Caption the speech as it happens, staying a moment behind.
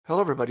Hello,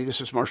 everybody. This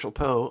is Marshall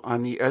Poe.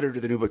 I'm the editor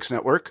of the New Books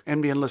Network.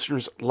 NBN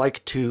listeners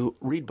like to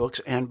read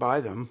books and buy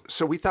them.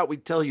 So we thought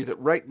we'd tell you that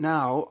right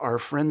now, our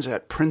friends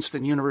at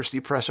Princeton University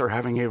Press are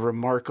having a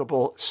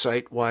remarkable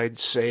site-wide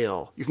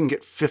sale. You can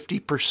get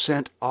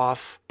 50%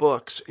 off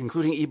books,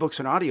 including ebooks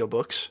and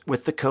audiobooks,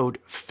 with the code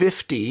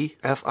 50,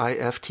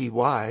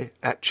 F-I-F-T-Y,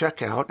 at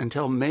checkout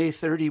until May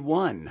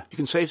 31. You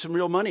can save some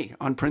real money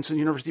on Princeton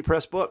University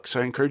Press books.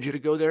 I encourage you to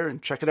go there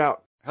and check it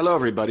out. Hello,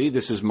 everybody.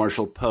 This is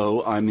Marshall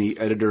Poe. I'm the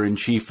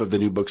editor-in-chief of the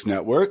New Books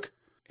Network,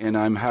 and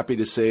I'm happy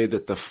to say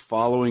that the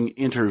following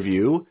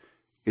interview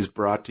is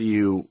brought to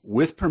you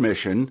with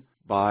permission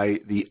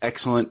by the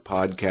excellent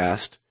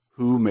podcast,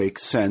 Who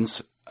Makes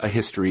Sense? A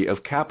History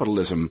of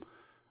Capitalism.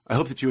 I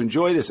hope that you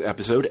enjoy this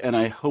episode, and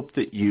I hope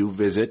that you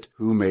visit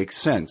Who Makes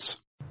Sense.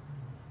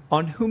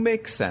 On Who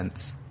Makes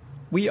Sense,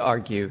 we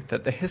argue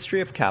that the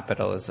history of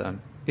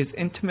capitalism is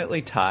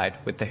intimately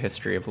tied with the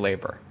history of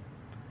labor.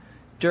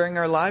 During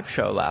our live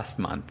show last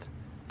month,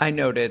 I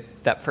noted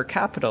that for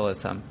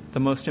capitalism,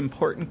 the most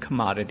important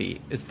commodity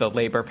is the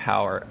labor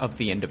power of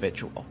the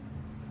individual.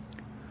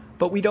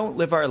 But we don't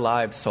live our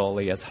lives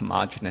solely as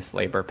homogeneous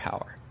labor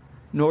power,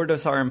 nor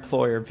does our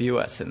employer view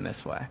us in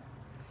this way.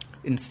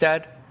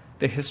 Instead,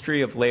 the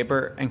history of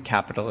labor and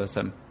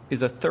capitalism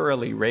is a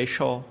thoroughly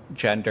racial,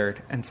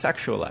 gendered, and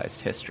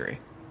sexualized history.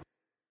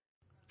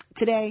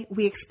 Today,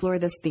 we explore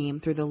this theme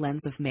through the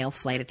lens of male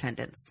flight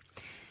attendants.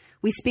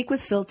 We speak with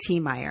Phil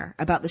Tiemeyer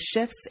about the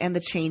shifts and the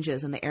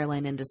changes in the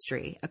airline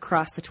industry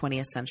across the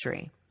 20th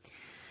century.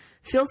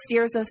 Phil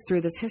steers us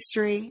through this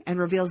history and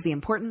reveals the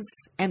importance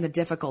and the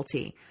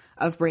difficulty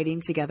of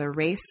braiding together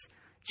race,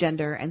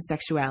 gender, and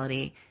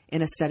sexuality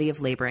in a study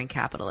of labor and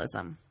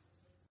capitalism.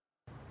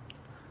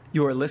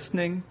 You are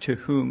listening to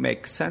Who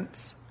Makes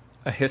Sense?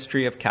 A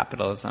History of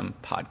Capitalism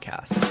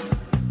podcast.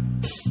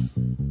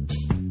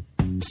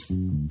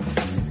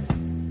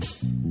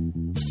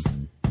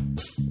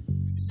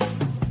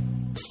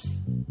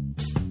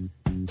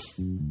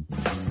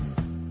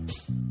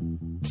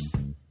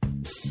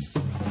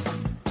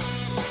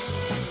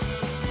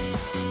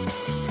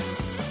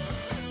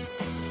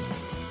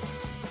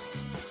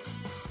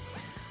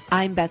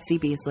 I'm Betsy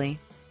Beasley.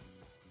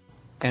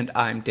 And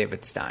I'm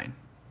David Stein.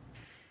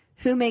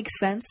 Who Makes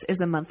Sense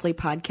is a monthly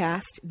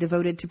podcast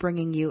devoted to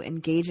bringing you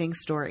engaging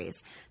stories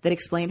that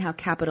explain how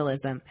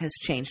capitalism has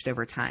changed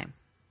over time.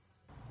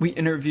 We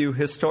interview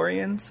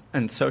historians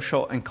and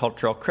social and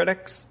cultural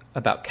critics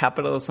about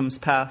capitalism's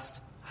past,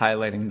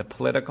 highlighting the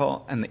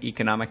political and the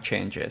economic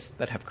changes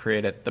that have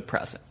created the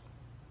present.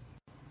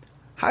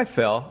 Hi,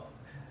 Phil.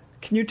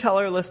 Can you tell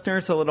our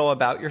listeners a little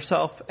about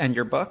yourself and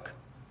your book?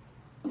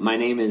 My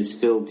name is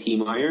Phil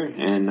Tiemeyer,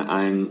 and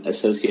I'm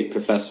Associate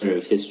Professor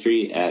of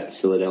History at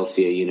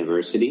Philadelphia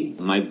University.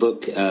 My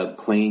book,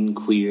 Plain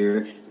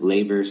Queer,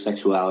 Labor,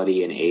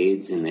 Sexuality, and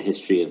AIDS in the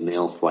History of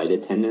Male Flight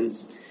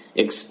Attendants,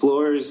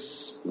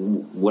 explores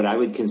what I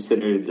would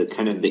consider the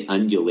kind of the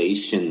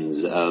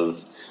undulations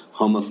of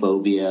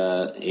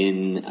homophobia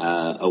in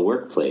a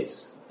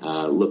workplace,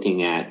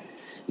 looking at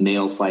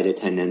male flight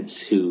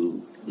attendants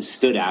who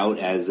stood out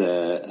as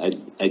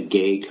a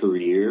gay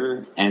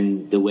career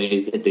and the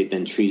ways that they've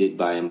been treated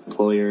by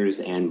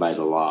employers and by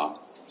the law.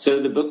 So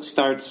the book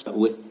starts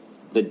with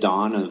the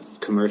dawn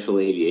of commercial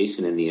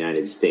aviation in the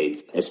United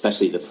States,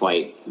 especially the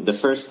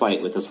first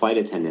flight with a flight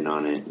attendant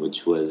on it,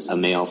 which was a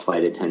male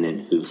flight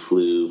attendant who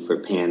flew for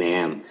Pan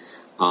Am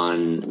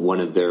on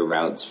one of their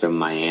routes from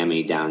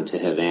Miami down to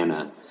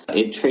Havana.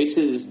 It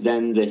traces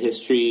then the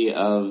history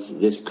of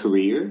this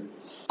career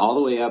all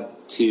the way up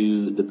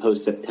to the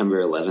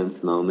post-September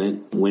 11th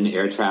moment when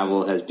air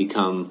travel has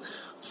become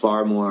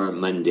far more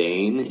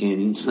mundane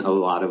in a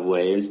lot of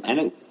ways. And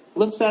it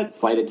looks at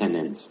flight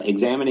attendants,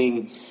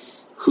 examining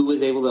who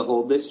was able to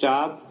hold this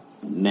job,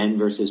 men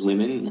versus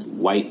women,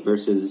 white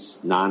versus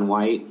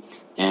non-white,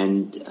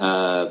 and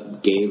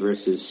gay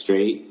versus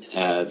straight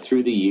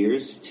through the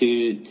years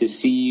to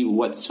see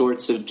what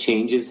sorts of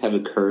changes have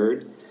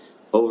occurred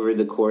over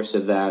the course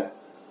of that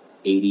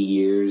 80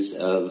 years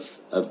of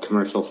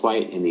commercial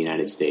flight in the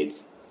United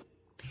States.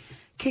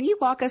 Can you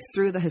walk us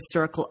through the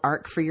historical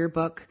arc for your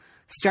book,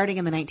 starting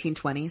in the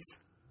 1920s?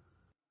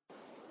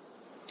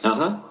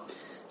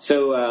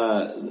 So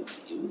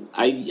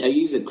I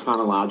use a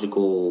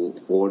chronological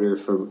order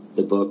for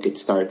the book. It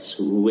starts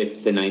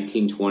with the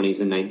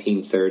 1920s and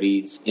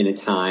 1930s, in a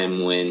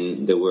time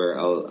when there were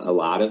a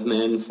lot of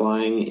men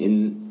flying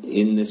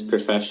in this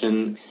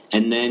profession,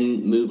 and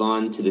then move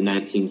on to the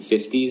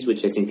 1950s,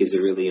 which I think is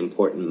a really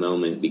important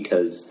moment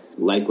because,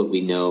 like what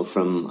we know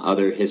from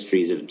other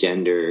histories of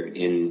gender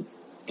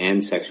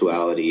and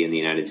sexuality in the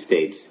United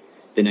States,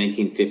 the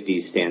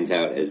 1950s stands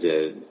out as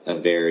a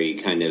very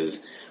kind of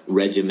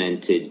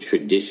regimented,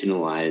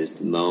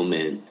 traditionalized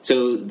moment,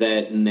 so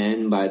that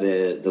men by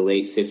the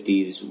late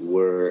 50s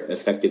were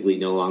effectively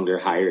no longer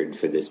hired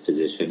for this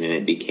position, and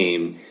it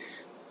became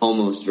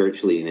almost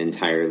virtually an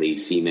entirely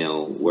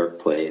female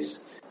workplace.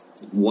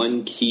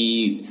 One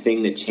key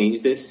thing that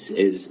changed this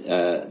is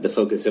the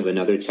focus of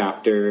another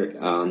chapter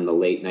on the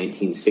late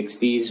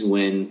 1960s,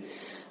 when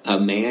a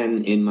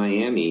man in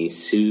Miami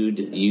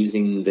sued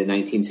using the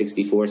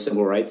 1964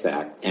 Civil Rights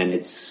Act and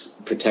its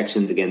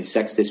protections against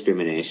sex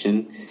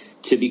discrimination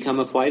to become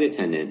a flight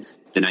attendant.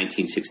 The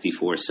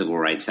 1964 Civil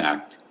Rights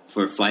Act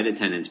for flight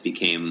attendants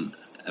became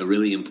a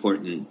really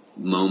important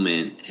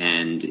moment,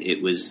 and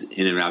it was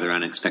in a rather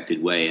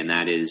unexpected way, and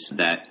that is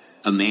that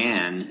a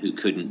man who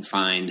couldn't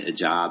find a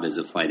job as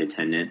a flight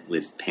attendant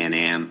with Pan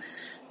Am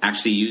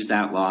actually used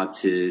that law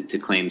to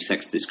claim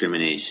sex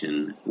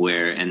discrimination,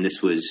 and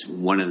this was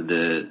one of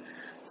the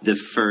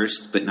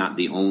first but not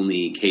the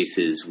only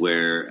cases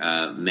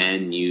where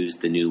men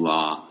used the new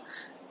law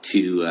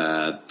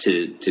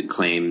to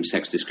claim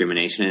sex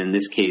discrimination. And in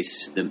this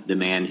case, the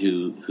man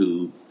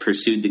who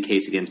pursued the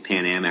case against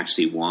Pan Am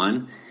actually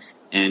won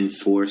and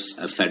forced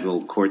a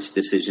federal court's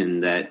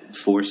decision that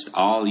forced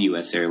all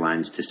U.S.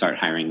 airlines to start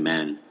hiring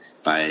men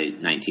by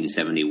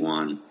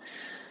 1971.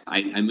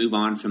 I move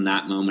on from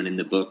that moment in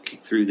the book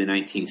through the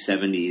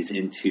 1970s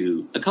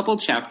into a couple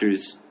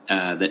chapters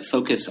that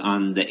focus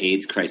on the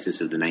AIDS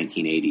crisis of the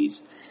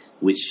 1980s,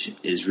 which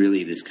is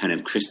really this kind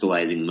of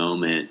crystallizing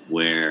moment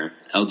where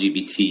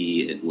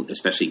LGBT,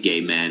 especially gay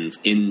men,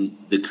 in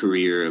the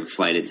career of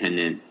flight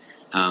attendant,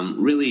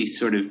 really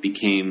sort of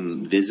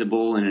became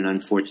visible in an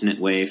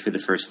unfortunate way for the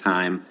first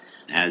time,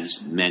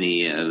 as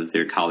many of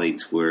their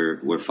colleagues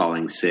were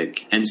falling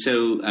sick. And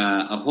so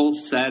a whole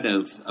set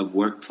of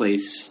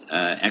workplace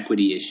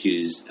equity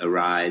issues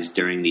arise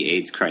during the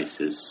AIDS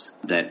crisis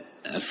that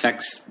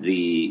affects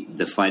the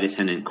flight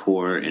attendant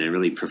corps in a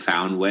really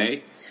profound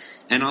way,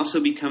 and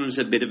also becomes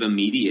a bit of a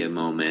media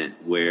moment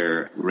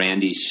where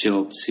Randy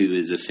Schultz, who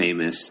is a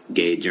famous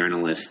gay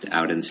journalist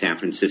out in San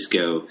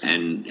Francisco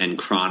and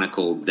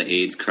chronicled the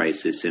AIDS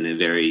crisis in a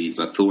very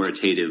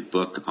authoritative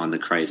book on the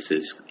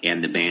crisis,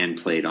 and the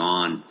band Played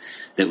On,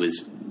 that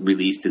was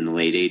released in the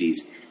late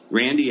 80s.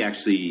 Randy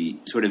actually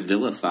sort of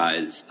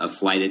vilifies a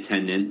flight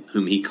attendant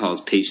whom he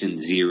calls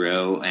Patient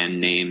Zero and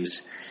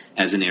names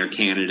as an Air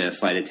Canada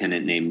flight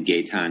attendant named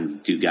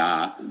Gaetan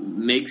Dugas,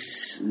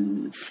 makes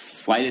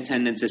flight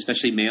attendants,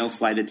 especially male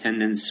flight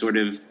attendants, sort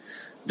of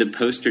the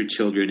poster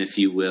children, if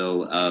you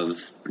will,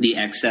 of the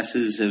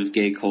excesses of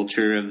gay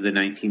culture of the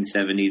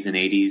 1970s and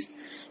 80s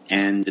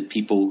and the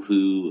people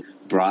who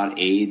brought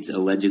AIDS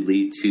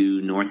allegedly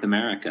to North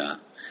America.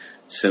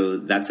 So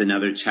that's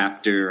another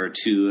chapter or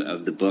two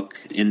of the book.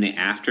 In the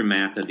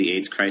aftermath of the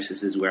AIDS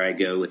crisis is where I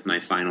go with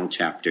my final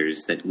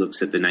chapters that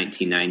looks at the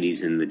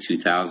 1990s and the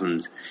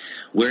 2000s,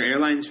 where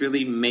airlines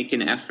really make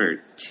an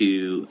effort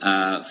to,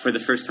 for the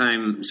first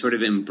time, sort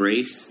of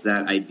embrace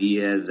that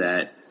idea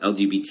that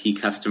LGBT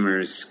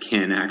customers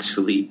can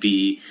actually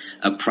be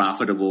a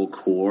profitable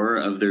core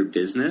of their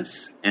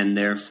business, and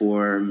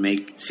therefore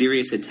make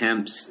serious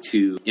attempts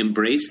to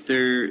embrace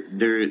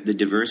the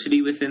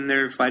diversity within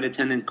their flight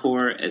attendant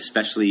corps,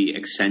 especially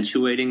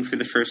accentuating for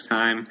the first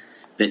time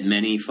that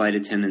many flight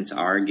attendants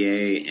are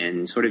gay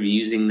and sort of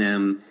using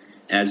them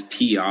as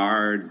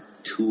PR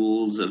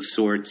tools of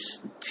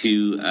sorts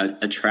to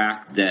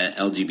attract the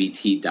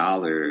LGBT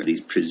dollar, these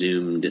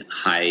presumed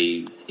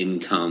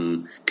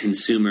high-income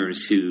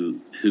consumers who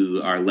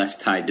are less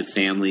tied to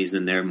families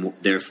and they're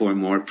therefore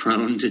more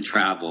prone to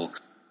travel.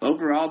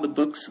 Overall, the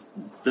book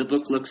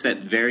looks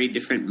at very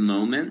different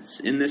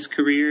moments in this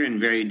career and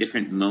very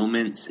different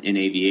moments in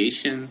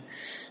aviation,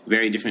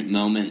 very different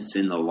moments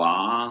in the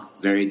law,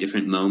 very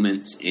different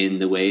moments in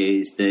the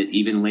ways that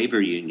even labor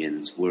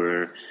unions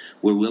were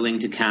willing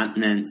to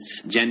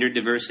countenance gender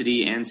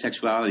diversity and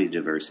sexuality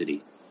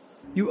diversity.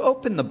 You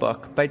open the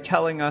book by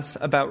telling us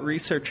about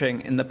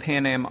researching in the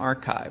Pan Am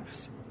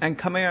archives and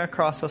coming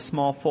across a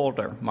small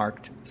folder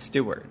marked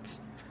Stewards.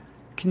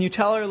 Can you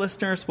tell our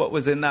listeners what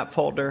was in that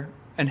folder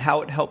and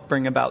how it helped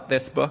bring about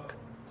this book?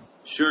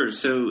 Sure.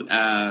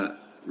 So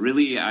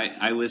really,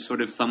 I was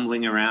sort of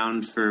fumbling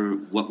around for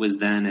what was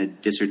then a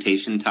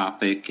dissertation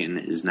topic and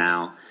is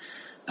now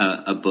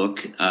a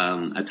book,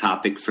 a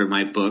topic for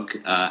my book.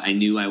 I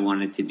knew I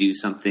wanted to do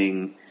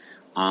something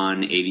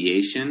on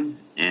aviation,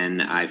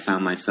 and I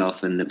found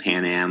myself in the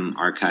Pan Am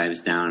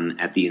archives down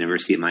at the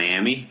University of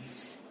Miami,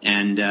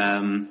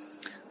 and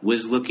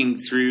was looking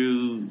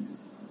through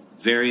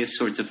various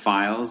sorts of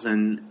files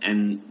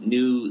and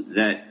knew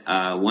that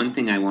one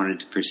thing I wanted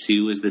to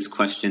pursue was this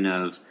question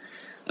of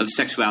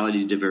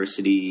sexuality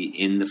diversity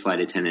in the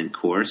flight attendant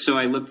corps. So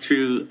I looked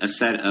through a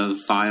set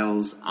of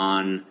files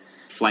on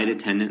flight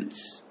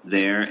attendants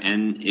there,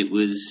 and it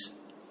was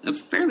a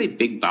fairly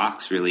big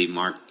box, really,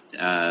 marked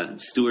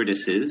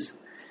stewardesses.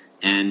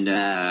 And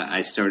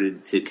I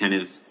started to kind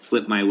of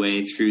flip my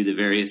way through the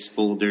various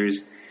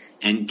folders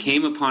and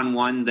came upon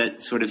one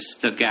that sort of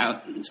stuck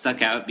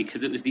out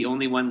because it was the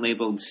only one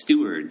labeled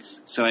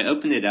stewards. So I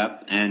opened it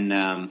up, and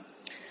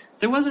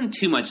there wasn't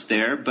too much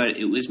there, but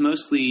it was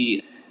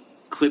mostly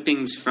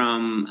clippings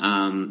from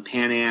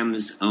Pan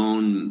Am's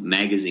own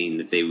magazine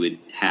that they would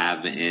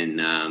have in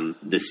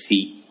the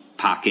seat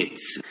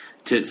pockets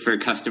for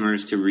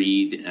customers to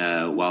read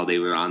while they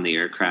were on the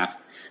aircraft.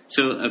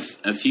 So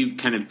a few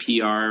kind of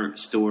PR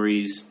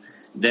stories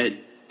that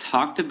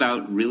talked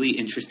about really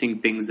interesting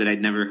things that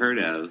I'd never heard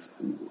of.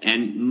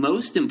 And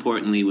most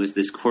importantly was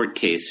this court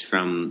case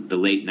from the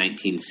late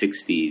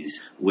 1960s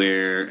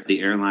where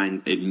the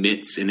airline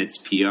admits in its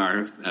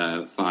PR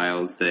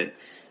files that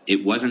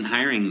it wasn't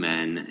hiring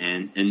men,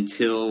 and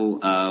until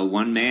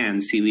one man,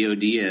 Celio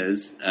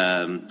Diaz,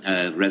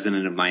 a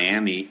resident of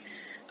Miami,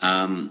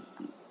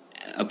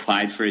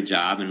 applied for a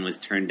job and was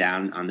turned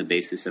down on the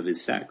basis of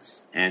his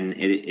sex. And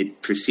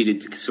it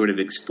proceeded to sort of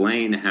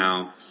explain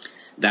how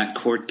that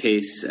court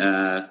case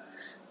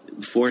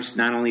forced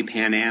not only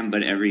Pan Am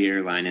but every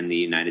airline in the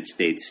United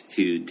States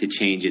to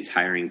change its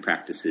hiring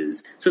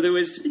practices. So there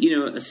was,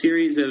 a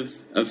series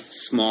of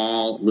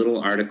small little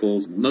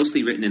articles,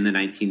 mostly written in the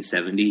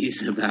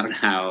 1970s, about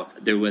how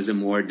there was a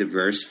more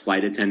diverse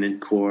flight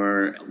attendant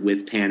corps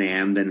with Pan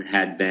Am than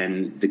had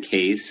been the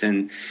case.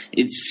 And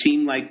it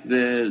seemed like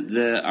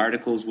the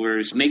articles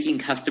were making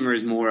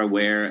customers more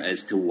aware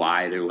as to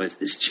why there was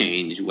this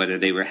change, whether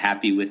they were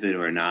happy with it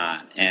or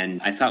not.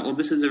 And I thought, well,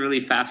 this is a really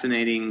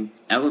fascinating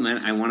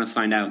element. I want to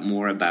find out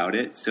more about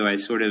it. So I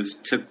sort of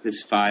took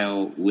this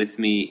file with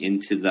me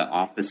into the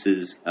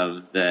offices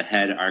of the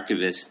head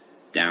archivist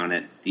down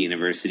at the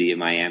University of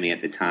Miami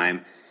at the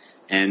time.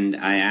 And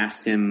I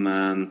asked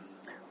him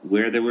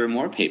where there were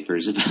more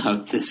papers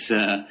about this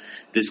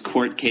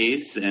court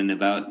case and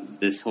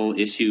about this whole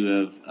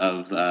issue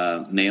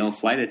of male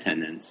flight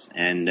attendants.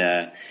 And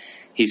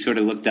he sort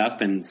of looked up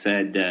and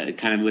said,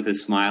 kind of with a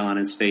smile on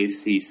his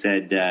face, he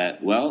said,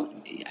 well,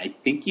 I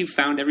think you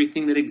found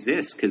everything that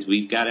exists because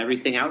we've got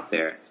everything out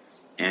there.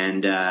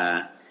 And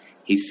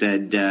he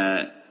said,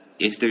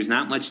 if there's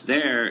not much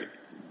there,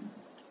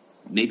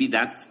 maybe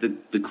that's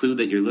the clue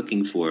that you're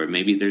looking for.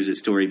 Maybe there's a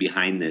story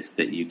behind this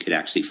that you could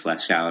actually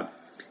flesh out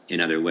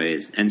in other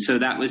ways. And so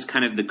that was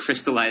kind of the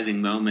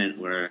crystallizing moment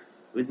where it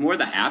was more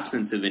the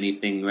absence of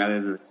anything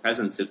rather than the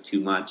presence of too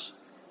much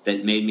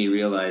that made me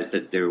realize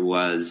that there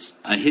was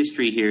a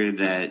history here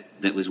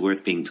that was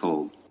worth being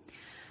told.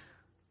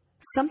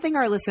 Something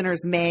our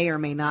listeners may or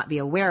may not be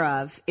aware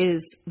of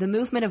is the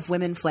movement of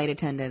women flight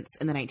attendants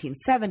in the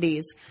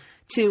 1970s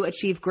to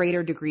achieve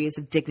greater degrees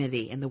of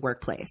dignity in the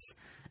workplace,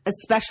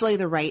 especially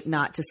the right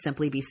not to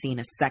simply be seen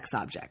as sex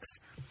objects.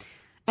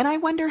 And I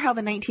wonder how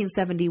the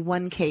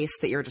 1971 case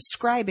that you're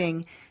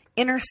describing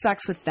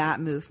intersects with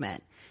that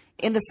movement,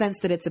 in the sense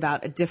that it's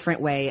about a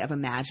different way of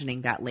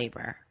imagining that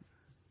labor.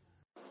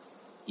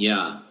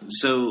 Yeah,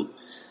 so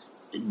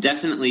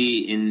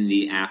definitely in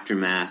the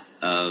aftermath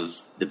of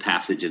the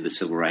passage of the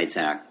Civil Rights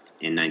Act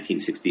in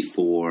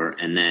 1964,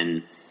 and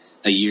then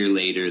a year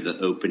later, the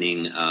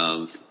opening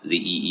of the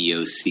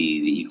EEOC,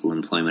 the Equal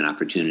Employment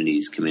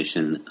Opportunities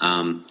Commission,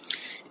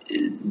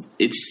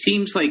 it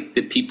seems like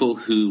the people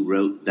who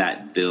wrote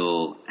that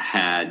bill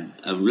had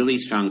a really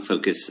strong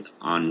focus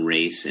on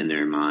race in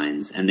their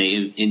minds, and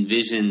they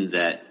envisioned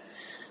that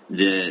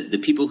the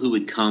people who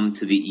would come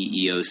to the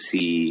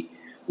EEOC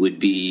would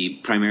be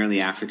primarily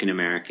African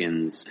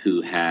Americans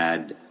who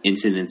had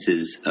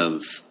incidences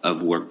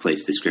of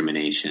workplace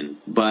discrimination.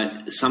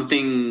 But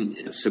something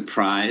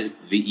surprised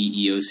the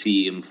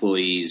EEOC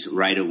employees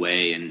right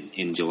away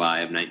in July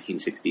of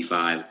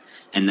 1965,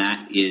 and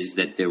that is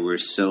that there were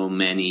so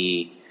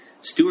many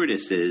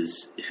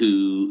stewardesses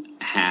who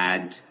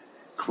had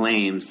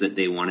claims that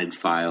they wanted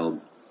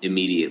filed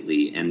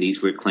immediately, and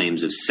these were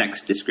claims of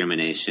sex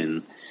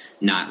discrimination,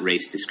 not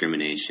race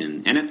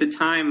discrimination. And at the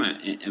time,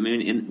 I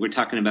mean, we're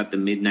talking about the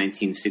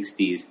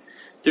mid-1960s,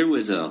 there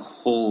was a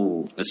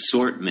whole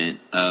assortment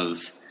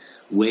of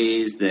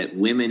ways that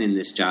women in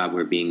this job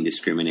were being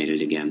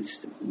discriminated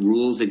against.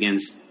 Rules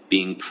against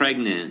being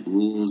pregnant,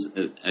 rules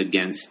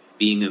against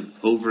being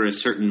over a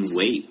certain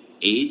weight,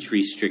 age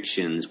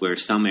restrictions where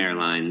some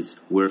airlines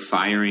were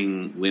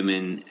firing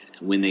women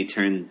when they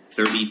turned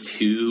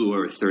 32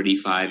 or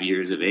 35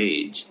 years of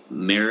age.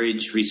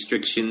 Marriage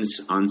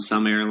restrictions on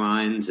some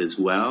airlines as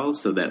well,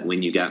 so that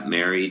when you got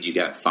married, you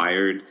got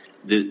fired.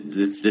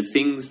 The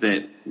things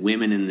that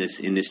women in this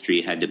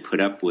industry had to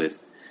put up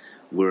with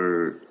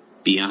were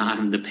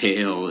beyond the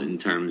pale in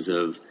terms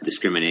of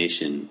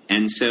discrimination.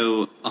 And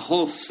so a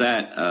whole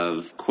set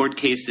of court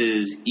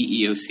cases,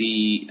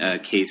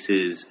 EEOC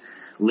cases,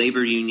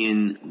 labor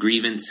union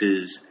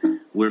grievances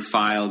were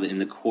filed in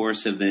the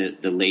course of the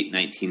late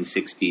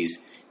 1960s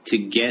to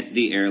get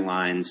the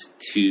airlines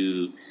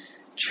to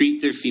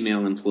treat their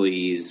female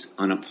employees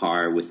on a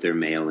par with their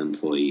male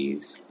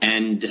employees.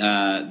 And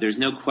there's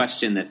no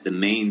question that the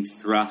main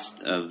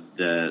thrust of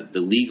the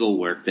legal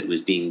work that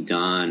was being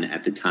done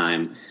at the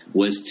time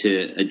was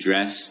to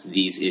address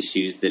these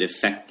issues that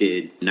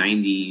affected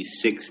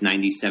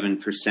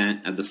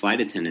 96-97% of the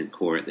flight attendant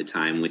corps at the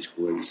time, which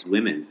was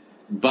women.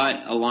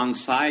 But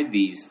alongside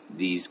these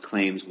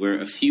claims were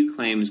a few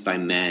claims by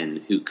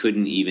men who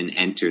couldn't even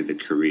enter the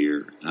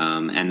career.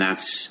 And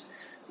that's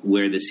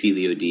where the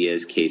Celio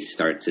Diaz case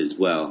starts as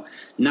well.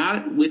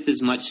 Not with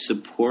as much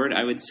support,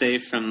 I would say,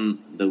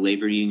 from the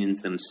labor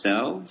unions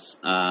themselves,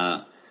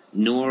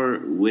 nor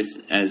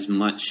with as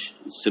much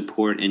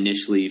support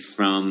initially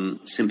from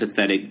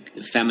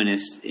sympathetic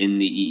feminists in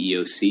the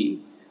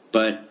EEOC.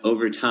 But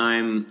over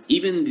time,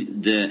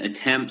 even the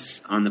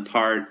attempts on the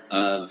part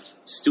of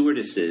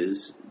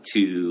stewardesses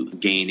to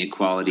gain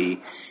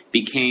equality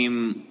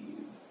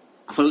became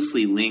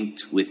closely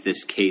linked with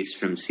this case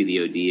from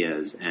Celio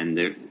Diaz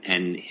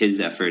and his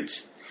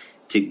efforts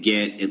to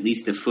get at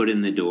least a foot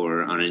in the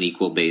door on an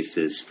equal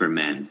basis for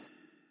men.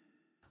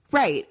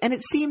 Right. And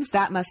it seems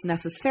that must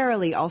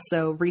necessarily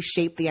also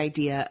reshape the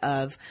idea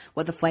of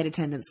what the flight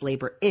attendant's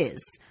labor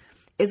is.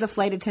 Is a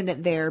flight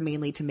attendant there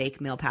mainly to make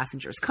male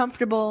passengers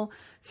comfortable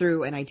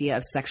through an idea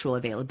of sexual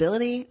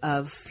availability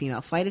of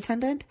female flight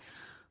attendant?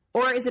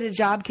 Or is it a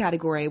job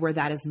category where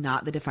that is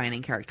not the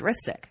defining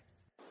characteristic?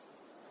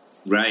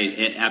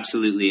 Right,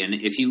 absolutely. And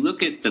if you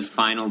look at the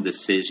final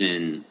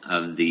decision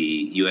of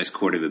the U.S.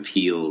 Court of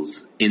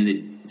Appeals in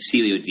the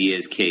Celio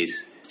Diaz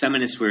case,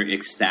 feminists were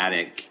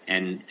ecstatic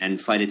and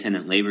flight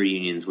attendant labor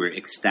unions were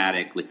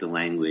ecstatic with the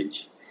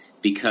language,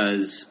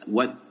 because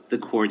what the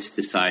courts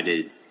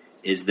decided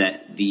is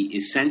that the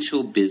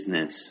essential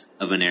business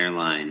of an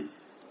airline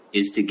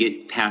is to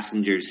get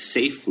passengers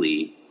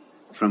safely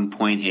from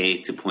point A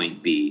to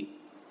point B.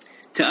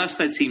 To us,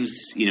 that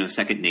seems,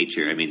 second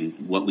nature. I mean,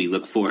 what we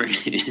look for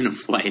in a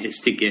flight is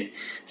to get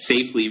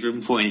safely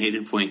from point A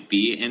to point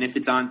B, and if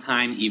it's on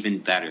time, even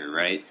better,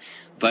 right?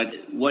 But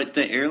what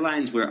the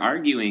airlines were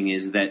arguing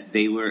is that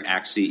they were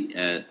actually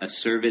a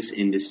service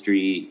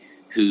industry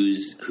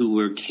who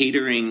were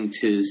catering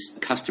to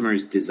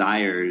customers'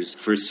 desires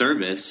for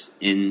service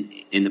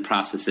in the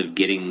process of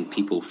getting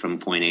people from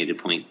point A to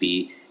point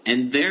B,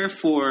 and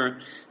therefore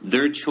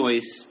their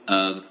choice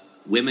of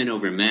women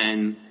over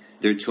men,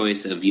 their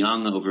choice of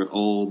young over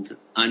old,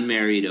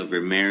 unmarried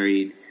over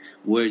married,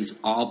 was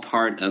all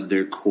part of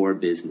their core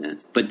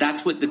business. But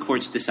that's what the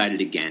courts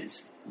decided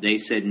against. They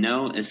said,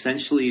 no,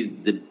 essentially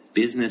the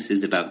business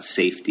is about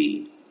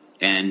safety.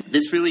 And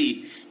this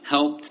really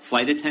helped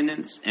flight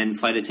attendants and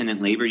flight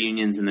attendant labor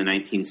unions in the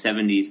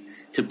 1970s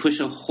to push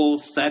a whole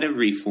set of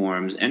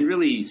reforms and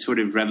really sort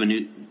of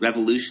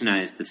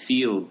revolutionize the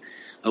field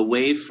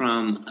away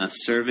from a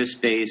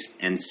service-based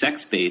and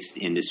sex-based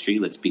industry,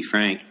 let's be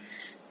frank,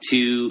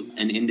 to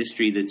an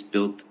industry that's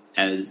built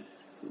as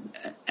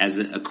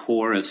a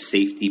core of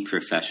safety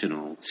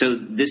professionals. So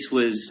this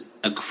was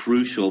a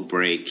crucial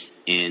break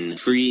in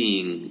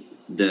freeing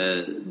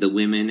the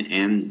women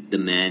and the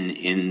men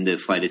in the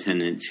flight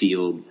attendant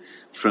field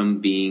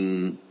from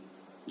being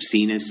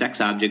seen as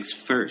sex objects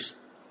first.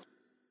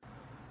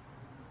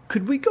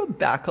 Could we go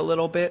back a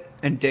little bit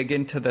and dig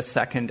into the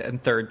second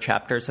and third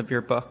chapters of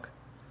your book?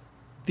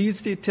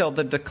 These detail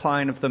the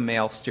decline of the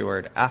male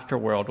steward after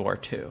World War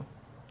II,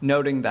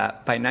 noting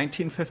that by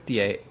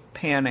 1958,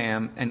 Pan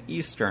Am and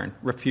Eastern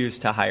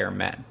refused to hire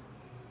men.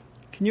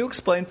 Can you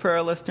explain for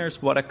our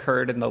listeners what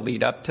occurred in the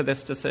lead up to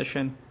this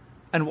decision,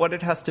 and what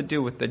it has to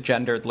do with the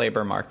gendered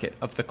labor market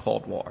of the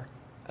Cold War,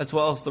 as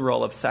well as the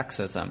role of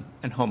sexism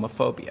and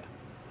homophobia?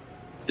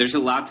 There's a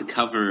lot to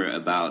cover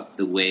about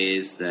the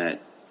ways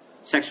that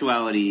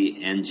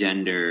sexuality and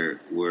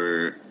gender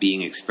were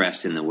being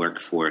expressed in the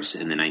workforce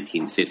in the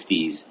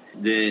 1950s.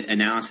 The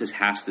analysis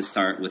has to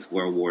start with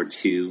World War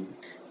II,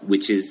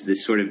 which is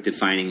this sort of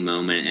defining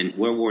moment. And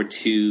World War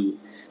II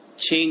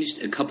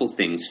changed a couple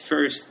things.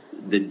 First,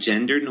 the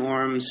gender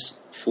norms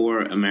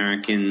for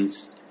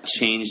Americans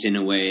changed in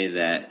a way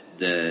that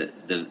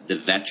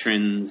the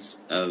veterans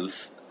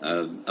of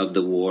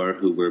the war,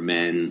 who were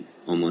men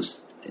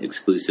almost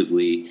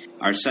exclusively,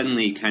 are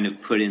suddenly kind of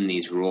put in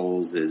these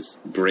roles as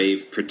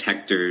brave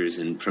protectors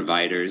and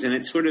providers, and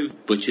it sort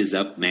of butches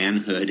up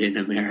manhood in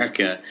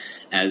America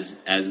as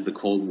the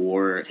Cold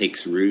War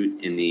takes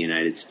root in the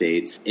United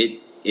States.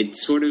 It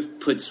sort of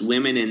puts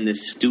women in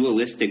this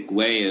dualistic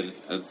way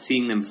of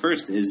seeing them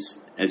first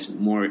as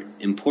more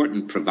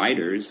important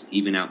providers,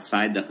 even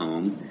outside the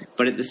home,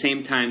 but at the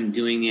same time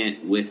doing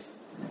it with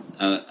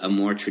a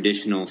more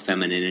traditional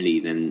femininity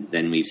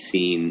than we've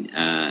seen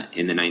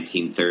in the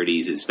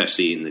 1930s,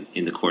 especially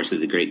in the course of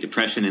the Great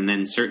Depression. And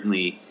then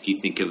certainly, if you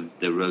think of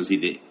the Rosie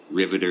the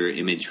Riveter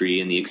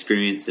imagery and the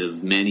experience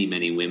of many,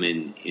 many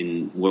women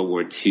in World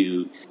War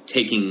II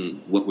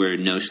taking what were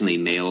notionally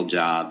male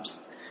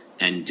jobs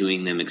and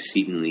doing them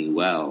exceedingly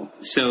well.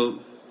 So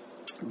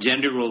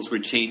gender roles were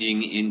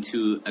changing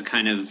into a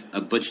kind of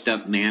a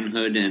butched-up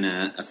manhood and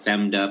a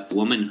femmed-up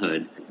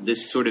womanhood.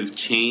 This sort of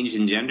change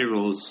in gender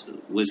roles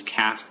was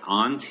cast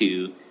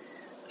onto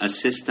a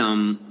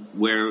system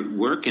where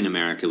work in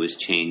America was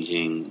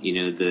changing.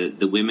 You know,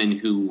 the women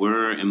who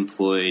were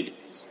employed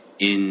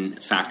in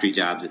factory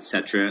jobs,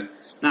 etc.,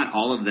 not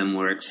all of them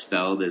were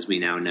expelled, as we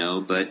now know,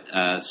 but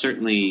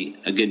certainly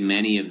a good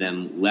many of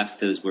them left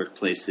those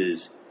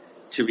workplaces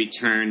to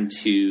return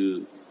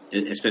to,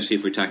 especially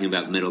if we're talking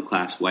about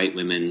middle-class white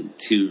women,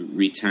 to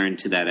return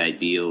to that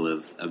ideal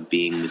of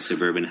being the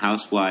suburban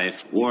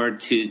housewife, or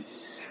to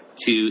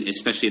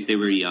especially if they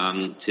were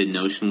young, to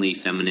notionally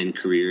feminine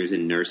careers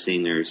in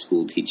nursing or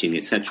school teaching,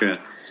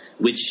 etc.,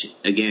 which,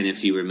 again,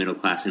 if you were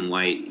middle-class and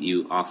white,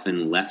 you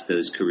often left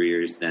those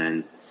careers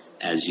then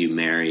as you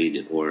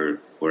married or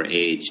or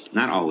aged.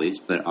 Not always,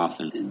 but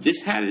often.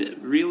 This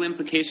had real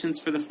implications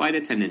for the flight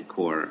attendant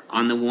corps.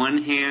 On the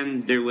one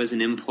hand, there was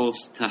an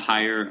impulse to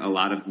hire a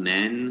lot of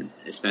men,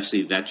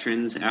 especially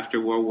veterans,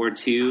 after World War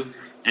II.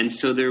 And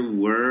so there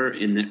were,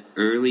 in the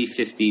early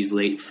 50s,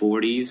 late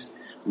 40s,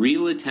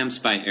 real attempts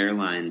by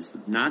airlines,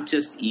 not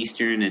just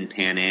Eastern and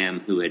Pan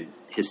Am, who had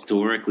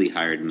historically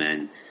hired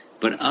men,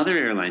 but other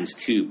airlines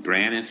too.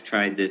 Braniff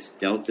tried this,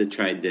 Delta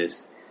tried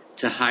this,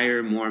 to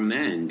hire more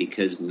men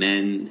because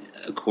men,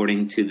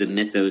 according to the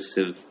mythos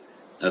of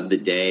the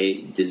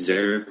day,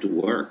 deserved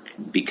work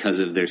because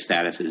of their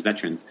status as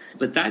veterans.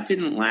 But that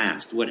didn't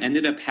last. What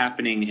ended up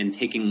happening and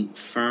taking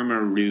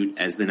firmer root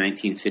as the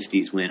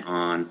 1950s went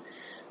on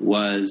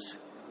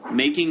was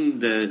making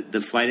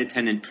the flight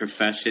attendant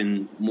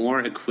profession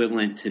more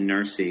equivalent to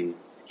nursing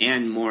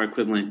and more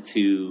equivalent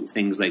to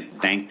things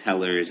like bank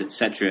tellers,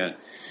 etc.,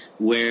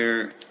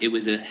 where it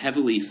was a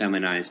heavily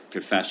feminized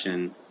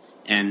profession.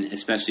 And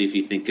especially if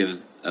you think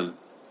of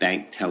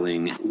bank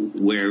telling,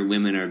 where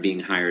women are being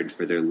hired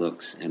for their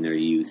looks and their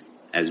youth,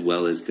 as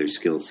well as their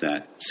skill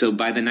set. So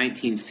by the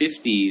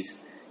 1950s,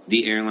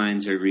 the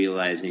airlines are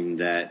realizing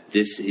that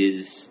this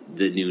is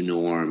the new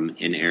norm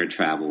in air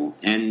travel.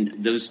 And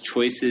those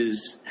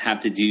choices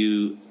have to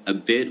do a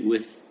bit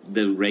with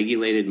the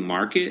regulated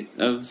market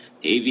of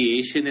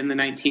aviation in the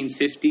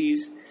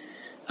 1950s.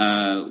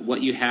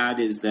 What you had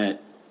is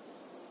that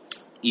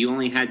you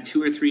only had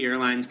 2 or 3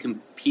 airlines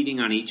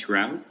competing on each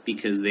route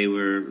because they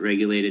were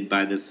regulated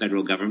by the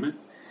federal government.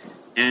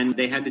 And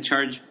they had to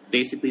charge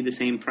basically the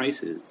same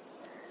prices,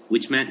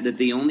 which meant that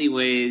the only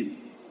way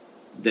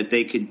that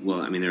they could,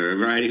 well, I mean, there are a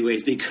variety of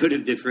ways they could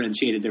have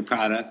differentiated their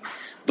product,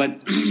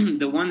 but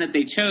the one that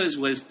they chose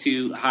was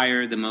to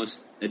hire the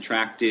most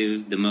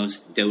attractive, the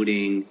most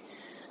doting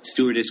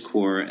stewardess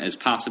corps as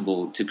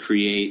possible to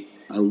create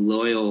a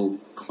loyal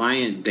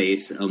client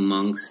base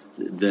amongst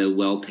the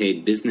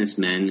well-paid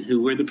businessmen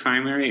who were the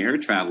primary air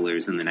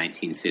travelers in the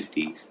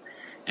 1950s.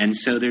 And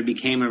so there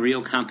became a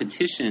real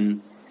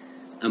competition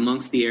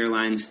amongst the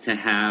airlines to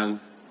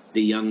have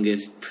the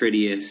youngest,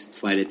 prettiest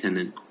flight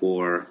attendant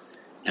corps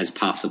as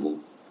possible.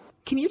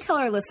 Can you tell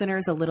our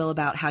listeners a little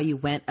about how you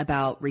went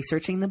about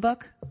researching the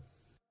book?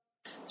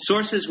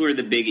 Sources were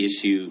the big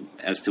issue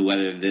as to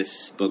whether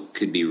this book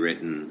could be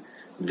written.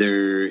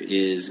 There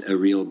is a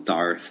real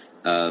dearth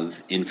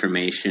of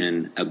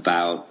information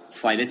about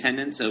flight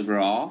attendants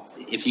overall.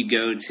 If you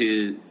go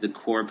to the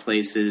core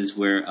places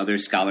where other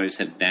scholars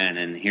have been,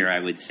 and here I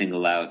would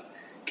single out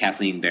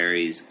Kathleen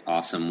Berry's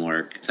awesome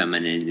work,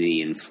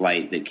 Femininity in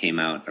Flight, that came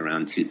out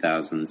around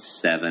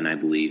 2007, I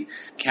believe.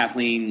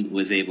 Kathleen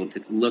was able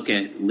to look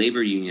at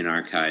labor union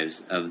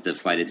archives of the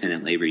flight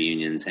attendant labor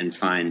unions and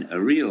find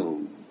a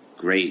real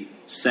great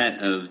set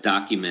of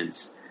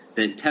documents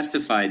that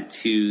testified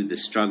to the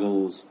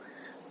struggles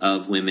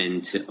of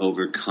women to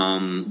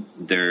overcome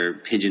their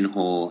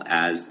pigeonhole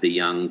as the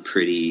young,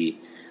 pretty,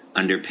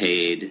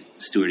 underpaid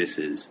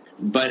stewardesses.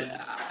 But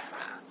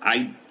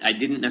I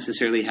didn't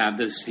necessarily have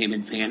those same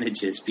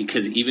advantages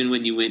because even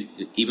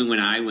when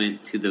I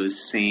went to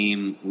those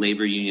same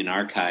labor union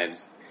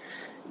archives,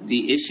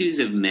 the issues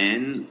of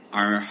men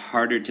are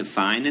harder to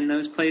find in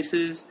those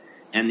places,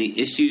 and the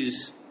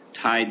issues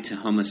tied to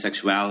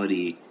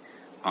homosexuality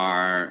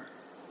are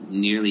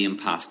nearly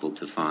impossible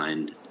to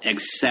find,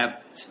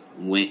 except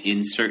when,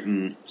 in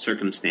certain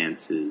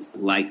circumstances,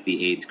 like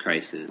the AIDS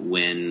crisis,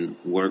 when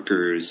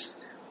workers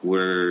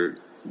were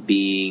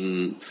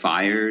being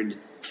fired,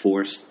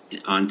 forced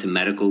onto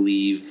medical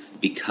leave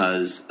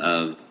because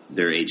of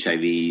their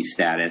HIV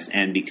status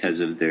and because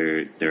of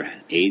their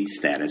AIDS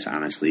status,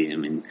 honestly. I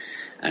mean,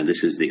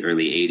 this is the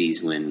early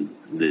 80s when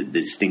the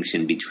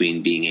distinction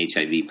between being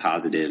HIV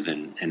positive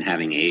and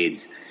having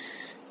AIDS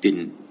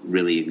didn't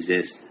really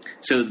exist.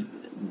 So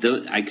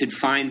I could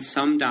find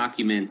some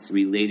documents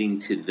relating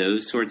to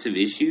those sorts of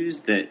issues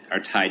that are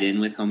tied in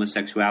with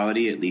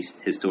homosexuality, at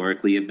least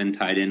historically have been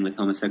tied in with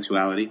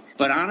homosexuality.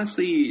 But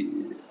honestly,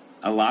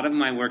 a lot of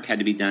my work had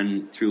to be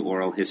done through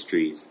oral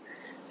histories.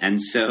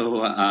 And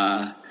so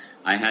I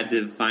had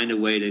to find a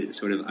way to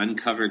sort of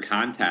uncover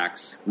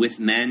contacts with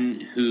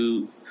men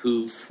who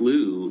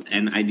flew,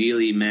 and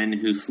ideally men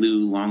who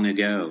flew long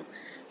ago.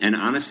 And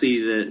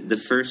honestly, the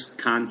first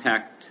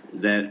contact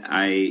that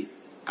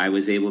I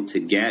was able to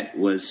get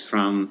was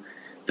from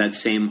that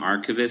same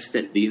archivist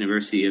at the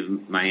University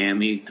of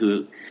Miami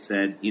who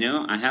said,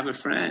 I have a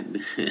friend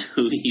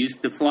who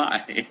used to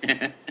fly.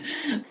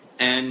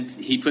 And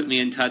he put me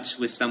in touch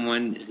with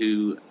someone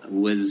who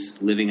was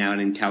living out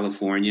in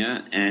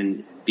California.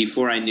 And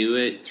before I knew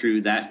it,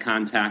 through that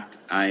contact,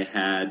 I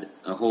had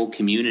a whole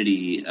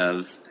community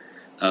of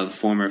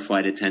former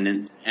flight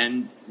attendants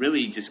and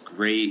really just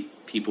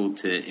great people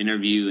to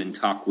interview and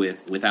talk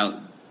with without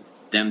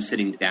them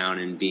sitting down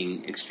and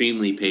being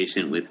extremely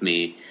patient with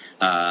me.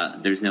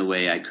 There's no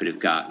way I could have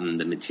gotten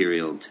the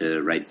material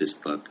to write this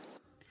book.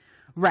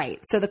 Right.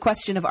 So the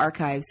question of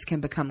archives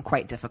can become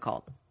quite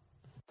difficult.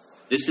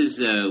 This is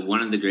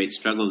one of the great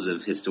struggles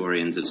of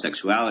historians of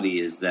sexuality,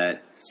 is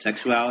that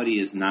sexuality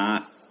is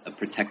not a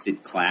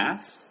protected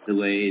class. the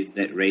way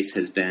that race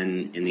has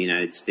been in the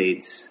United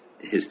States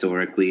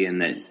historically,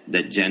 and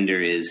that gender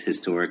is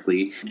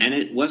historically. And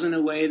it wasn't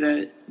a way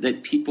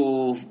that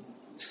people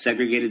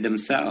segregated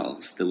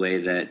themselves the way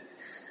that,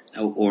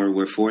 or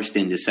were forced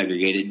into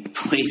segregated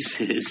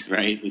places,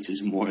 right? Which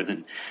is more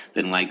than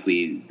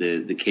likely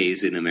the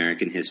case in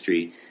American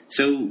history.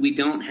 So we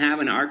don't have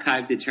an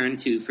archive to turn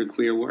to for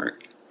queer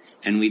work.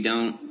 And we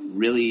don't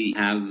really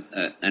have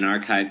an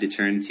archive to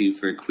turn to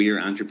for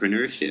queer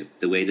entrepreneurship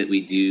the way that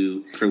we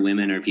do for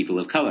women or people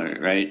of color,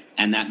 right?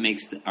 And that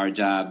makes our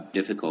job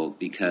difficult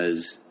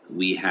because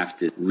we have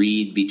to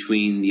read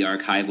between the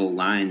archival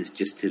lines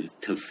just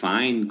to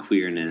find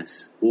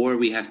queerness, or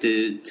we have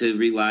to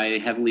rely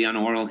heavily on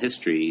oral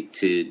history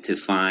to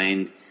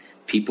find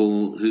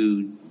people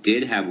who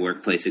did have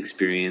workplace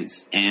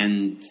experience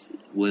and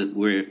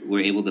were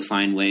able to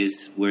find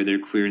ways where their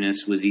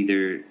queerness was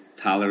either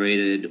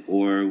tolerated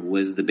or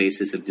was the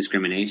basis of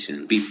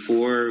discrimination.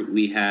 Before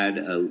we had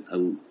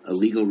a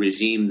legal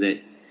regime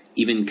that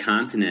even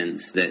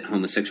continence that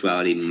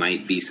homosexuality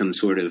might be some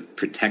sort of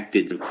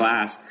protected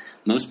class,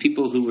 most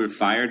people who were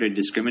fired or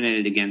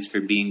discriminated against for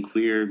being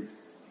queer,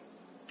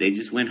 they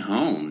just went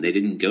home. They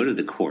didn't go to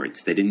the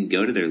courts. They didn't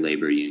go to their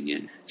labor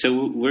union.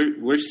 So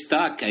we're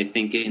stuck, I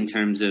think, in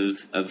terms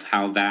of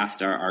how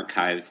vast our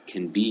archive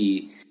can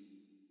be.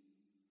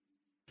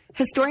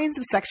 Historians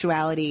of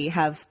sexuality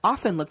have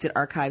often looked at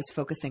archives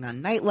focusing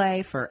on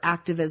nightlife or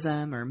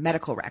activism or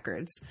medical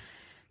records.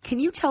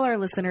 Can you tell our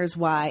listeners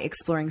why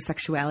exploring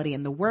sexuality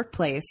in the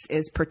workplace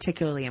is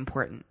particularly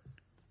important?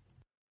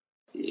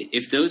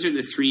 If those are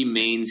the three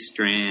main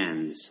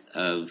strands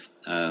of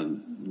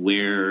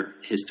where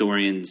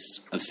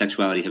historians of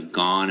sexuality have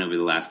gone over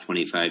the last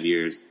 25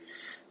 years,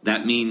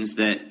 that means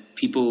that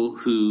people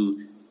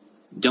who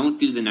don't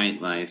do the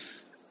nightlife,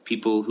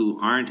 people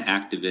who aren't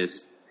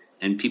activists,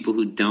 and people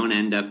who don't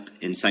end up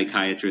in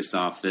psychiatrist's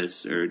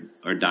office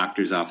or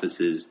doctor's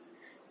offices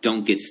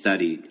don't get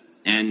studied.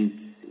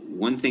 And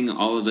one thing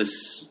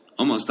almost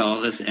all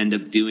of us end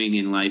up doing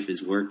in life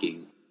is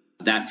working.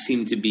 That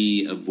seemed to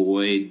be a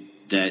void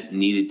that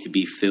needed to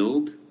be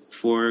filled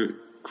for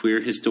queer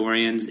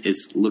historians,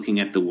 is looking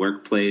at the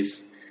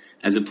workplace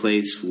as a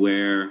place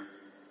where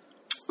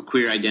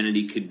queer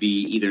identity could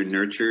be either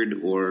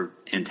nurtured or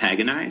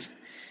antagonized,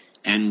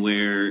 and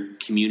where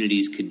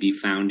communities could be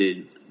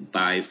founded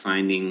by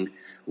finding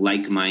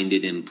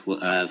like-minded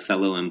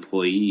fellow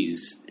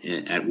employees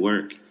at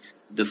work.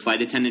 The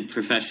flight attendant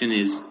profession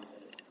is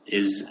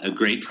a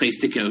great place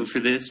to go for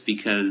this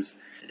because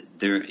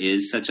there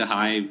is such a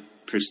high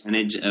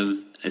percentage of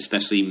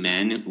especially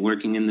men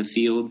working in the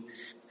field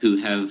who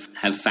have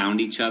found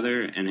each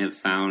other and have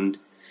found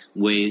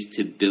ways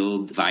to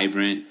build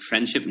vibrant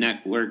friendship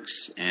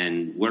networks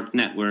and work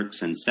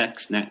networks and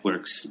sex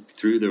networks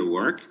through their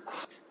work.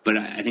 But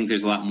I think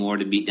there's a lot more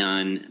to be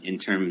done in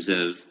terms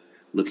of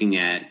looking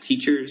at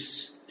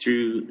teachers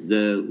through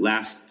the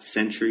last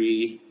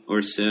century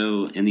or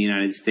so in the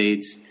United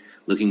States,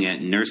 looking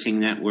at nursing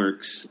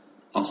networks.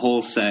 A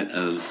whole set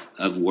of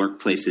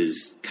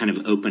workplaces kind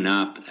of open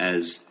up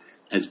as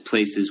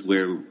places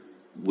where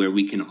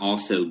we can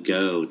also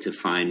go to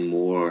find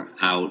more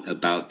out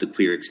about the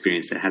queer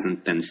experience that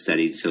hasn't been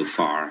studied so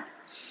far.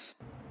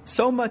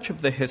 So much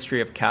of the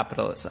history of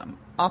capitalism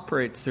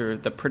operates through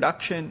the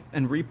production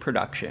and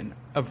reproduction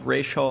of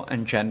racial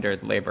and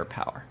gendered labor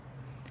power.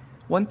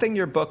 One thing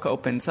your book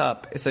opens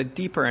up is a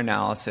deeper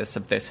analysis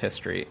of this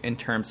history in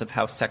terms of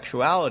how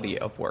sexuality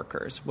of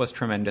workers was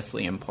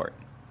tremendously important.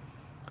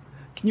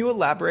 Can you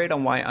elaborate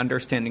on why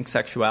understanding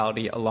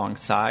sexuality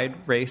alongside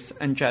race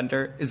and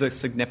gender is a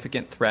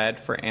significant thread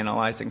for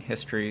analyzing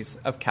histories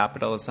of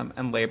capitalism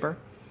and labor?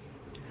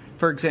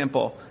 For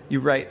example, you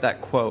write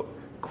that, quote,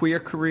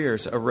 queer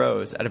careers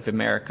arose out of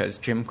America's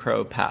Jim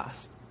Crow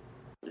past.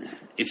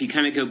 If you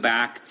kind of go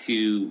back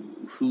to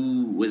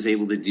who was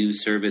able to do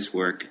service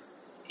work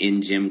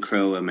in Jim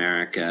Crow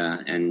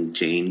America and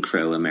Jane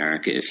Crow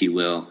America, if you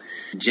will,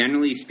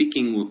 generally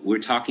speaking, we're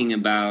talking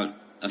about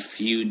a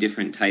few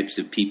different types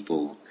of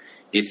people.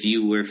 If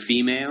you were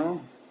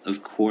female,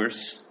 of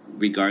course,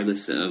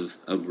 regardless of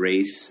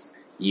race,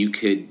 you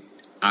could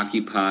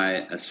occupy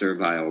a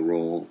servile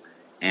role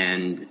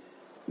and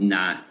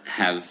not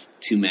have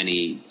too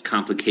many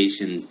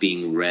complications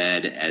being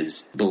read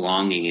as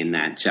belonging in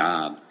that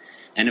job.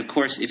 And of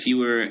course, if you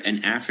were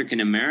an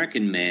African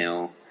American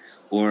male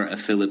or a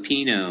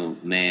Filipino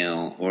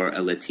male or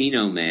a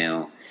Latino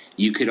male,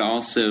 you could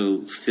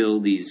also fill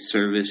these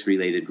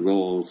service-related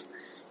roles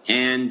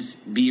and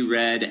be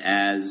read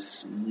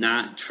as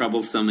not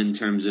troublesome in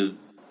terms of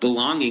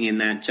belonging in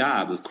that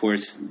job. Of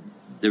course,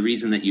 the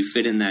reason that you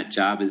fit in that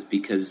job is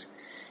because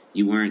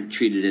you weren't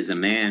treated as a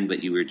man,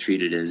 but you were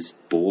treated as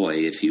boy,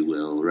 if you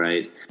will,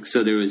 right?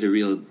 So there was a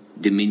real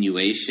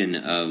diminution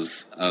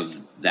of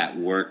that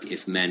work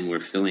if men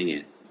were filling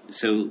it.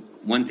 So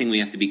one thing we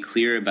have to be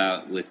clear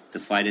about with the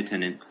Flight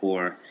Attendant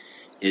Corps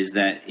is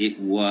that it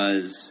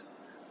was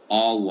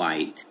all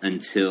white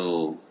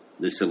until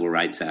the Civil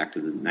Rights Act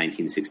of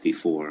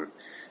 1964.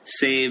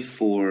 save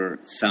for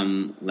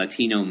some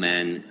Latino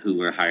men who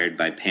were hired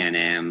by Pan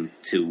Am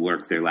to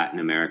work their Latin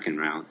American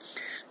routes.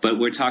 But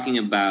we're talking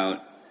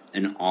about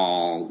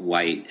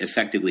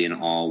effectively an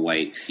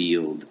all-white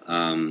field.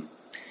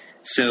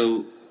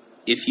 So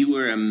if you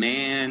were a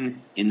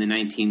man in the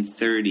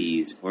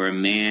 1930s or a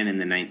man in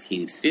the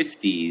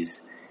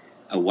 1950s,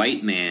 a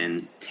white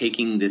man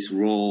taking this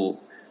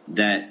role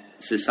that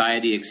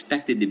society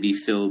expected to be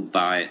filled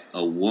by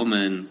a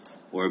woman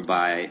or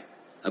by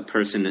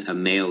a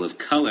male of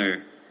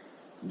color,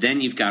 then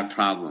you've got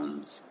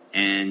problems.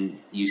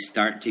 And you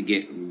start to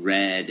get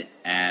read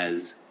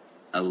as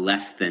a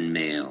less than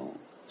male,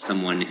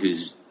 someone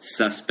who's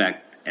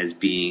suspect as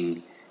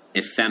being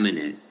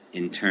effeminate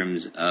in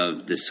terms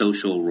of the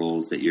social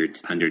roles that you're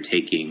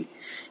undertaking.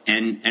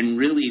 And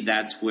really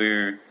that's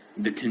where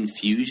the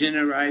confusion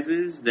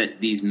arises, that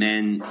these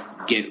men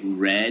get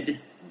read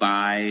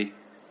by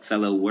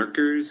fellow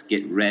workers,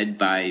 get read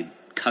by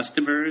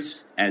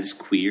customers as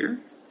queer.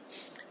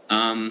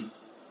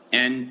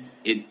 And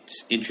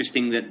it's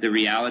interesting that the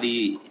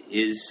reality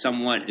is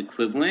somewhat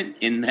equivalent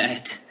in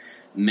that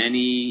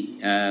many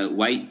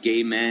white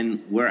gay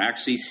men were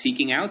actually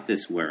seeking out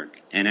this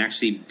work and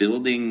actually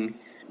building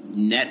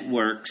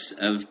networks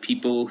of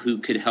people who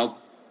could help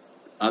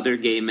other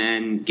gay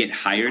men get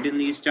hired in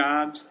these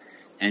jobs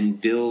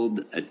and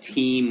build a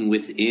team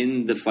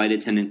within the flight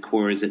attendant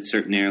corps at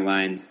certain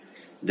airlines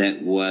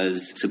that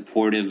was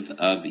supportive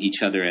of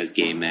each other as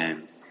gay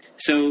men.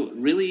 So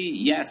really,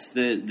 yes,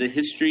 the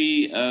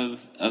history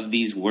of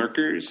these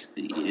workers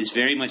is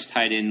very much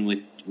tied in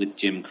with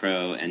Jim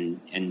Crow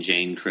and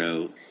Jane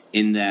Crow,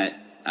 in that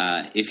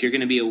if you're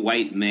going to be a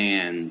white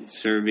man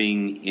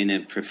serving in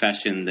a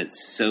profession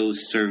that's so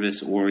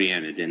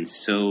service-oriented and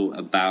so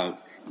about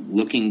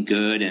looking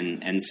good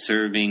and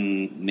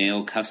serving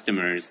male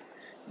customers,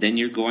 then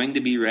you're going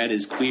to be read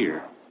as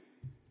queer.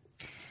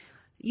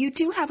 You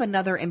do have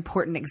another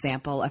important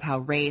example of how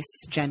race,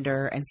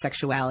 gender, and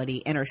sexuality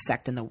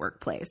intersect in the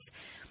workplace.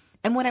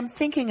 And what I'm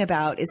thinking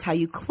about is how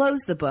you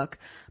close the book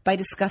by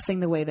discussing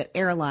the way that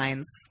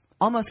airlines,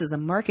 almost as a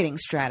marketing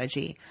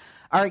strategy,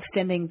 are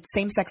extending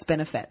same-sex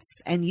benefits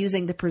and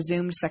using the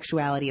presumed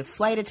sexuality of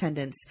flight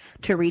attendants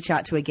to reach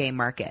out to a gay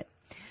market.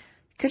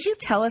 Could you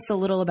tell us a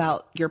little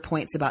about your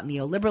points about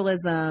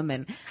neoliberalism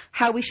and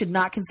how we should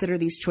not consider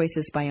these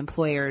choices by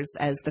employers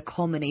as the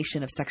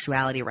culmination of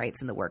sexuality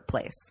rights in the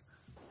workplace?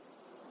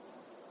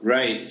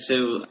 Right.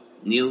 So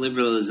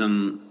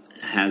neoliberalism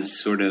has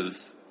sort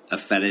of a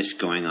fetish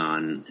going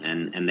on,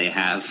 and they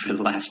have for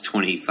the last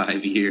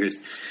 25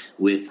 years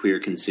with queer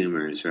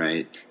consumers,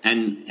 right?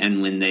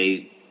 And when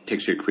they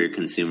picture queer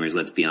consumers,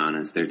 let's be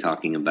honest, they're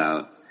talking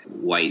about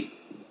white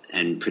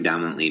and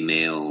predominantly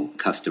male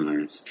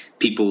customers,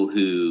 people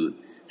who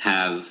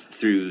have,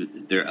 through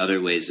their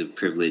other ways of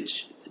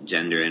privilege,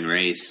 gender and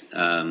race,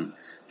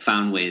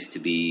 found ways to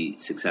be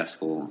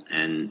successful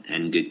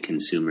and good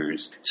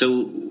consumers.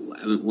 So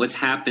what's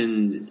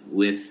happened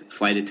with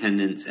flight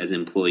attendants as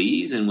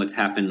employees and what's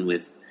happened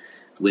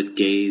with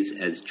gays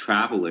as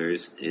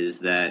travelers is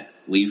that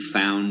we've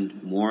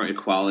found more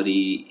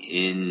equality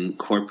in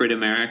corporate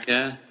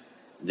America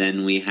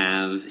than we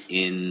have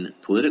in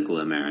political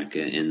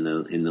America, in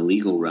the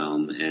legal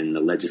realm and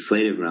the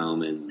legislative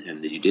realm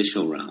and the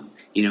judicial realm.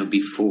 You know,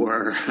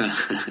 before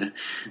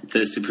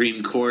the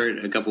Supreme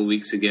Court a couple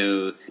weeks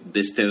ago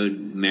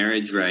bestowed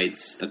marriage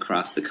rights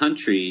across the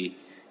country,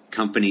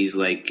 companies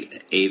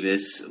like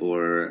Avis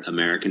or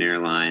American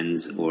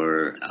Airlines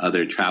or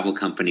other travel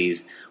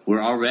companies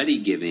were already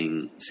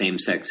giving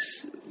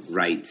same-sex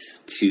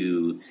rights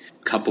to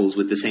couples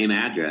with the same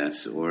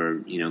address, or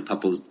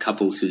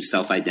couples who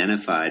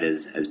self-identified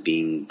as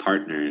being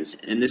partners.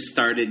 And this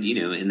started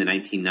in the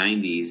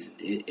 1990s.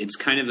 It's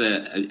kind of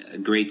a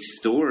great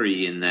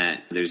story in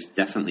that there's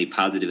definitely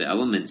positive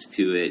elements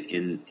to it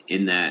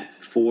in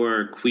that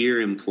for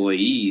queer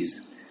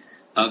employees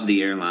of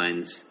the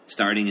airlines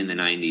starting in the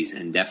 90s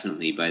and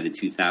definitely by the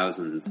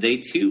 2000s, they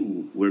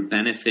too were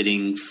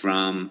benefiting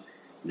from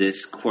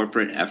this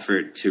corporate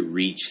effort to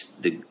reach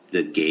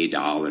the gay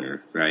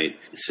dollar, right?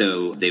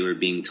 So they were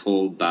being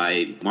told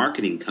by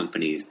marketing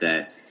companies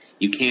that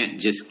you can't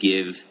just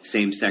give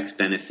same-sex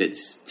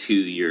benefits to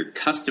your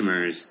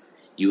customers.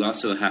 You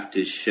also have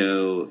to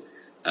show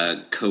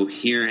a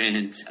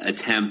coherent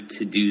attempt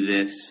to do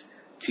this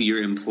to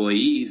your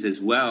employees as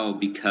well,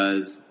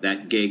 because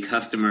that gay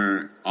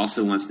customer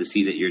also wants to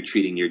see that you're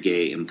treating your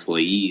gay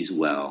employees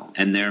well.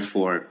 And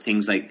therefore,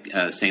 things like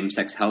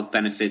same-sex health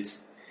benefits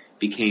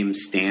became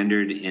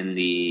standard in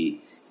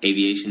the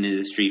aviation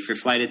industry for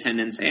flight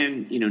attendants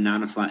and,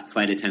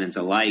 non-flight attendants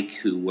alike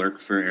who work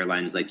for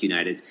airlines like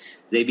United.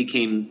 They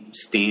became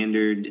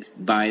standard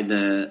by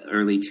the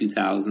early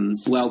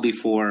 2000s, well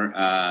before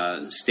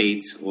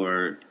states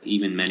or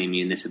even many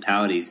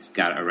municipalities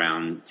got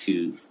around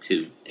to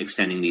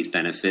extending these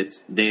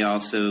benefits. They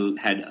also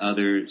had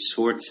other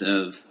sorts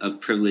of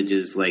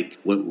privileges, like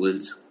what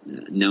was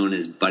known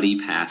as buddy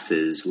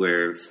passes,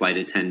 where flight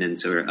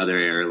attendants or other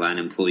airline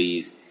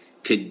employees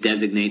could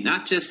designate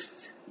not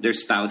just their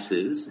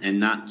spouses and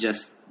not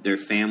just their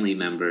family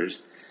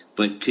members,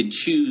 but could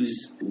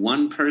choose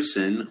one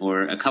person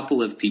or a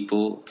couple of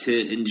people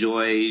to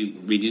enjoy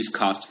reduced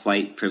cost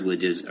flight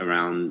privileges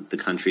around the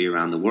country,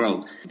 around the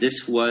world.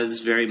 This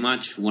was very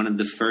much one of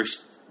the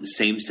first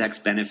same-sex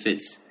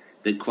benefits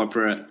that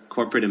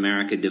corporate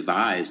America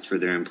devised for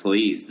their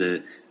employees.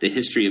 The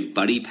history of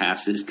buddy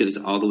passes goes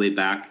all the way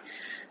back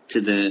to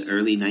the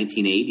early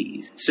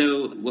 1980s.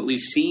 So what we've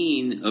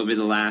seen over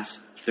the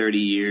last 30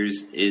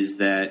 years is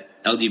that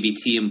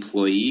LGBT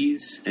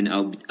employees and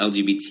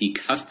LGBT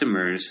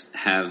customers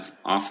have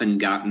often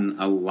gotten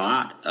a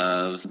lot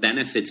of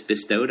benefits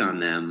bestowed on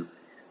them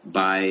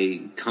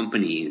by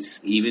companies,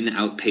 even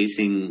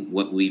outpacing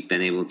what we've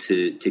been able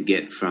to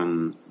get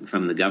from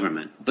the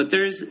government. But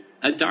there's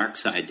a dark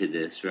side to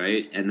this,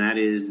 right? And that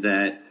is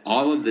that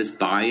all of this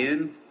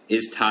buy-in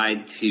is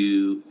tied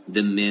to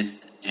the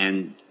myth,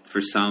 and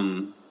for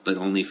some, but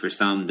only for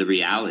some, the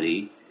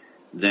reality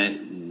that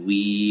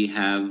we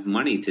have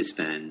money to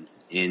spend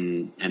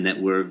and that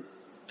we're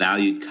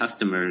valued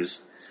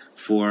customers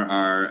for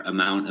our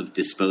amount of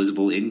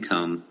disposable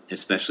income,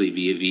 especially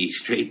vis-a-vis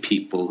straight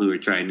people who are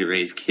trying to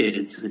raise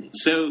kids.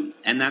 So,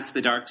 and that's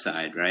the dark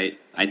side, right?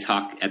 I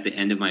talk at the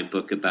end of my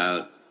book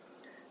about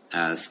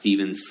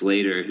Steven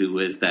Slater, who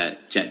was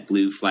that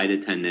JetBlue flight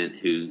attendant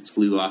who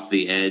flew off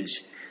the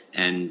edge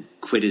and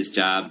quit his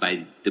job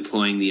by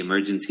deploying the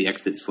emergency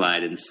exit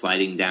slide and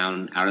sliding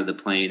down out of the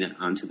plane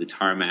onto the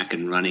tarmac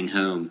and running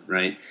home,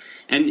 right?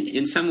 And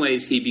in some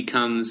ways, he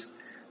becomes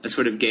a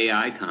sort of gay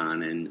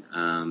icon, and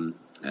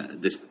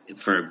this,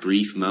 for a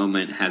brief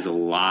moment, has a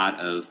lot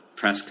of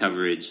press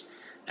coverage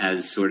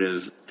as sort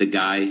of the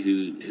guy who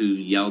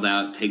yelled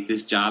out, "Take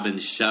this job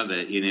and shove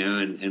it,"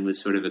 and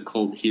was sort of a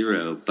cult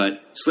hero.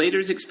 But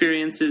Slater's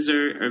experiences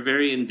are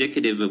very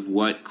indicative of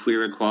what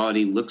queer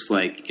equality looks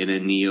like in a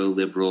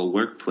neoliberal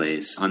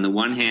workplace. On the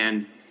one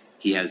hand,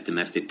 he has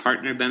domestic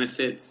partner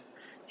benefits.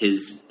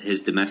 His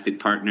domestic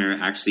partner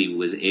actually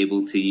was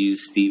able to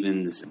use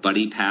Steven's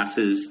buddy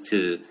passes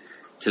to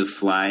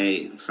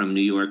fly from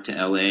New York to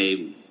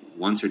L.A.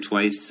 once or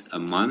twice a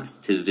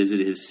month to visit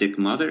his sick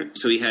mother.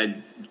 So he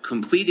had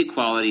complete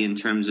equality in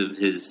terms of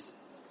his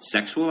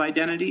sexual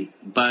identity.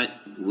 But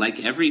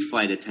like every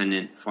flight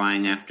attendant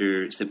flying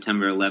after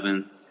September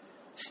 11th,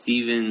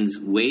 Steven's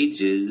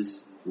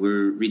wages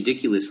were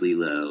ridiculously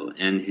low,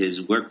 and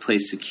his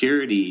workplace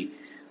security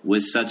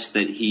was such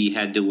that he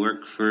had to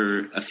work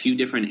for a few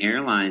different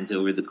airlines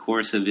over the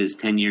course of his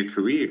 10-year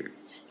career.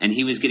 And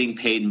he was getting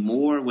paid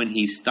more when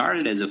he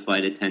started as a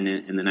flight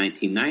attendant in the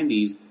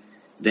 1990s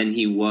than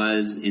he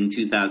was in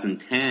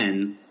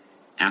 2010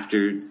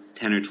 after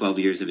 10 or 12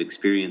 years of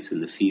experience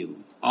in the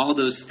field. All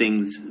those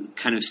things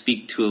kind of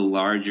speak to a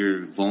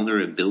larger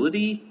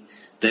vulnerability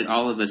that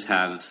all of us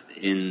have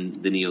in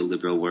the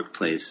neoliberal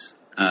workplace.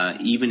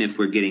 Even if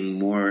we're getting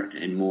more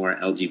and more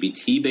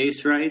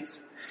LGBT-based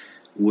rights,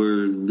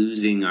 we're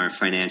losing our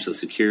financial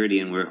security,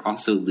 and we're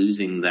also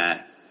losing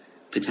that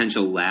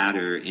potential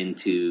ladder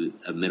into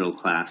a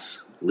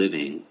middle-class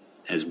living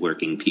as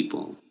working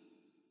people.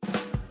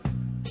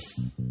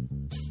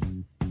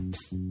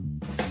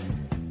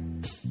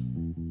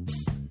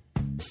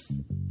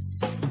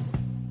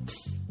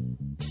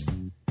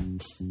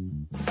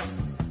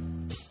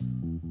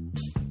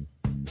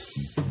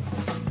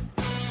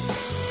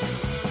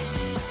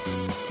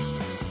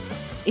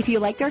 If you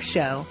liked our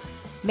show,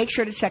 make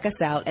sure to check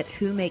us out at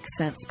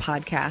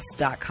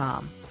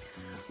whomakesensepodcast.com.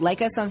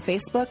 Like us on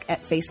Facebook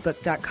at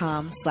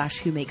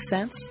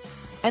facebook.com/whomakesense,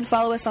 and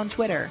follow us on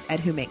Twitter at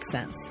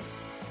whomakesense.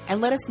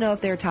 And let us know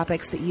if there are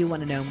topics that you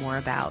want to know more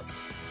about.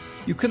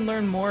 You can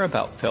learn more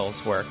about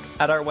Phil's work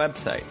at our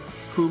website,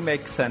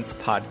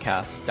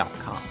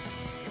 whomakesensepodcast.com.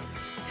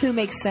 Who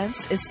Makes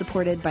Sense is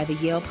supported by the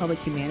Yale Public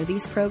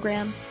Humanities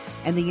Program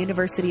and the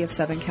University of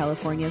Southern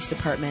California's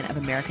Department of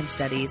American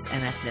Studies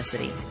and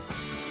Ethnicity.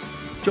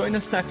 Join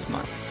us next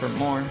month for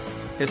more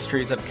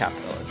Histories of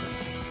Capitalism.